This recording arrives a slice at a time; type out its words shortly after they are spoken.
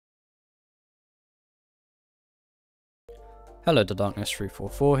Hello, the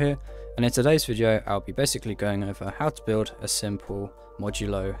Darkness344 here, and in today's video I'll be basically going over how to build a simple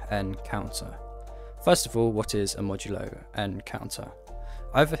Modulo-N counter. First of all, what is a Modulo-N counter?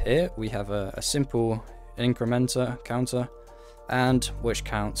 Over here we have a simple incrementer counter, and which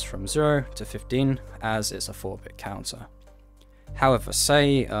counts from 0 to 15 as it's a 4-bit counter. However,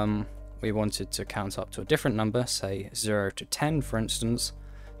 say we wanted to count up to a different number, say 0 to 10 for instance,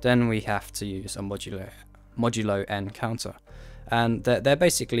 then we have to use a Modulo-N counter. And they're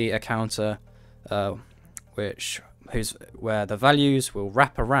basically a counter where the values will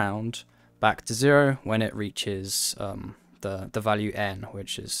wrap around back to 0 when it reaches the value n,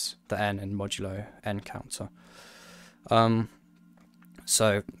 which is the n in Modulo-N counter.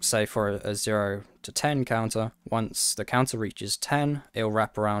 So say for a 0 to 10 counter, once the counter reaches 10, it'll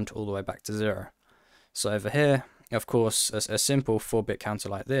wrap around all the way back to 0. So over here, of course, a simple 4-bit counter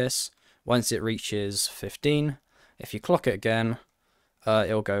like this, once it reaches 15, if you clock it again,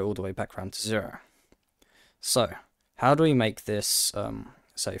 it'll go all the way back around to 0. So, how do we make this,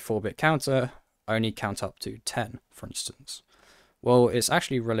 say, 4-bit counter only count up to 10, for instance? Well, it's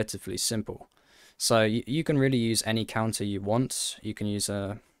actually relatively simple. So, you can really use any counter you want. You can use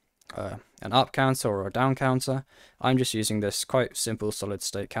an up counter or a down counter. I'm just using this quite simple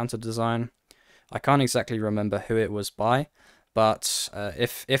solid-state counter design. I can't exactly remember who it was by, but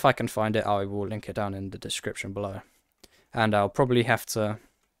if I can find it, I will link it down in the description below. And I'll probably have to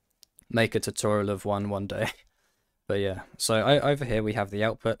make a tutorial of one day. But yeah, so over here we have the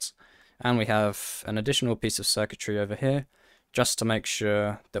output, and we have an additional piece of circuitry over here, just to make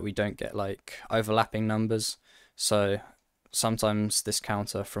sure that we don't get like overlapping numbers. So sometimes this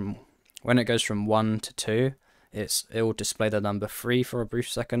counter, when it goes from 1 to 2, it will display the number 3 for a brief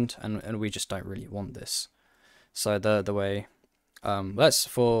second, and we just don't really want this. So the way,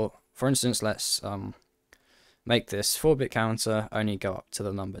 for instance, let's make this 4-bit counter only go up to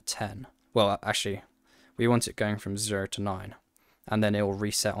the number 10. Well, actually, we want it going from 0 to 9, and then it will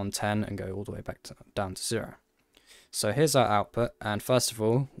reset on 10 and go all the way back down to 0. So here's our output, and first of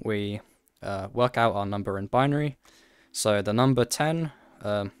all, we work out our number in binary. So the number 10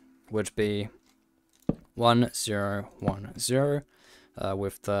 would be 1010,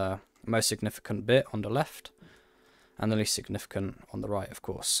 with the most significant bit on the left, and the least significant on the right, of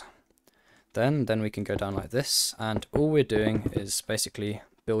course. Then we can go down like this, and all we're doing is basically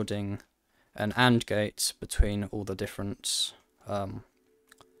building an AND gate between all the different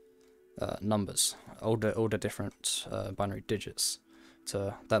numbers, all the different binary digits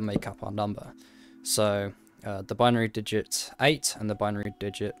that make up our number. So the binary digit 8 and the binary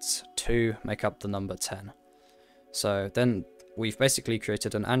digit 2 make up the number 10. So then we've basically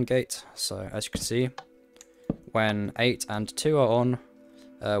created an AND gate. So as you can see, when 8 and 2 are on,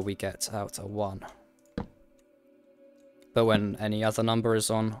 we get out a 1. But when any other number is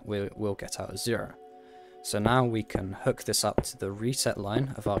on, we'll get out a 0. So now we can hook this up to the reset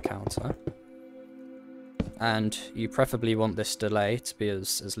line of our counter. And you preferably want this delay to be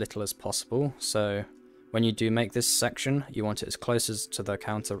as little as possible. So when you do make this section, you want it as close as to the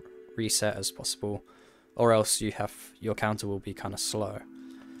counter reset as possible, or else your counter will be kind of slow.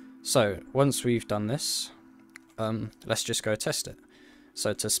 So once we've done this, let's just go test it.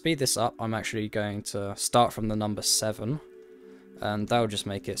 So to speed this up, I'm actually going to start from the number 7, and that will just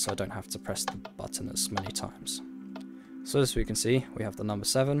make it so I don't have to press the button as many times. So as we can see, we have the number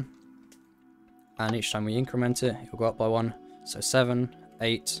 7, and each time we increment it, it'll go up by 1. So 7,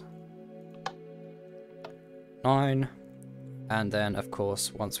 8, 9, and then of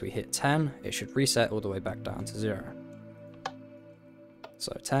course once we hit 10, it should reset all the way back down to 0.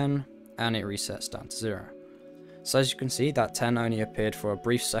 So 10, and it resets down to 0. So as you can see, that 10 only appeared for a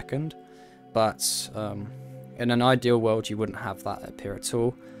brief second, but in an ideal world you wouldn't have that appear at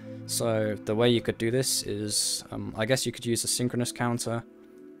all. So the way you could do this is, I guess you could use a synchronous counter,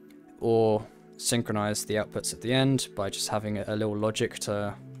 or synchronize the outputs at the end by just having a little logic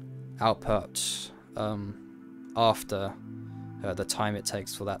to output after the time it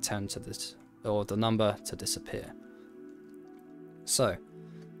takes for that 10 or the number to disappear. So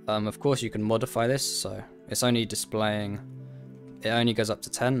of course you can modify this, so it's only displaying, it only goes up to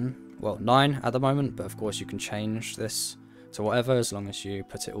 10, well 9 at the moment, but of course you can change this to whatever as long as you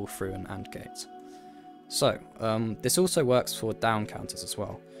put it all through an AND gate. So this also works for down counters as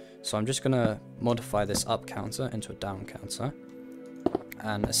well. So I'm just going to modify this up counter into a down counter,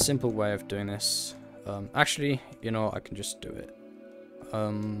 and a simple way of doing this, actually, you know, I can just do it.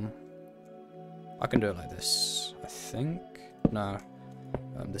 I can do it like this, I think. No,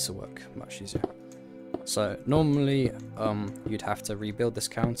 this will work much easier. So normally you'd have to rebuild this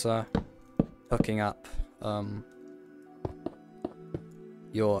counter, hooking up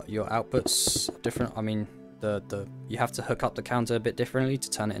your outputs different. I mean, you have to hook up the counter a bit differently to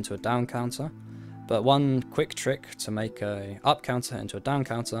turn it into a down counter. But one quick trick to make a up counter into a down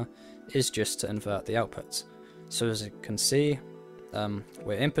counter is just to invert the outputs. So as you can see,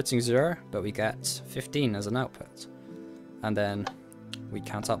 we're inputting 0, but we get 15 as an output. And then we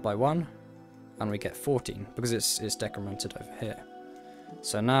count up by 1, and we get 14, because it's decremented over here.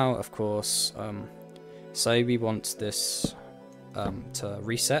 So now, of course, say we want this to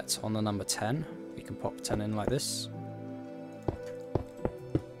reset on the number 10, we can pop 10 in like this.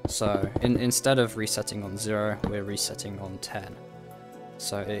 So instead of resetting on 0, we're resetting on 10.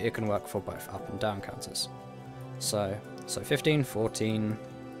 So it can work for both up and down counters. So 15, 14,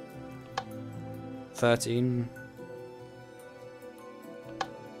 13,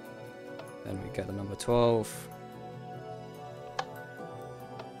 then we get the number 12,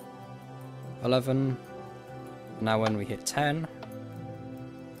 11, now when we hit 10,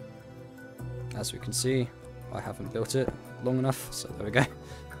 as we can see, I haven't built it long enough, so there we go.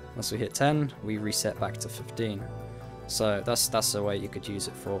 Once we hit 10, we reset back to 15. So that's a way you could use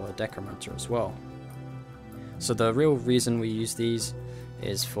it for a decrementer as well. So the real reason we use these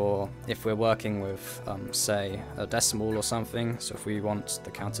is for if we're working with, say, a decimal or something. So if we want the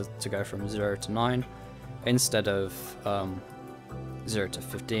counter to go from 0 to 9 instead of 0 to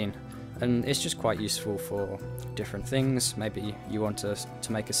 15. And it's just quite useful for different things. Maybe you want to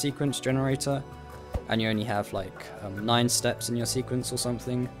make a sequence generator and you only have like 9 steps in your sequence or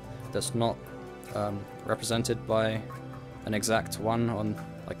something that's not represented by an exact one on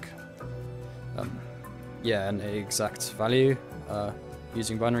like an exact value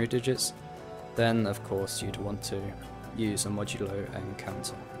using binary digits, then of course you'd want to use a Modulo-N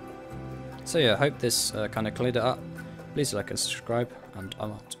counter. So yeah, I hope this kind of cleared it up. Please like and subscribe, and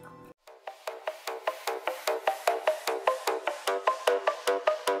I'm out.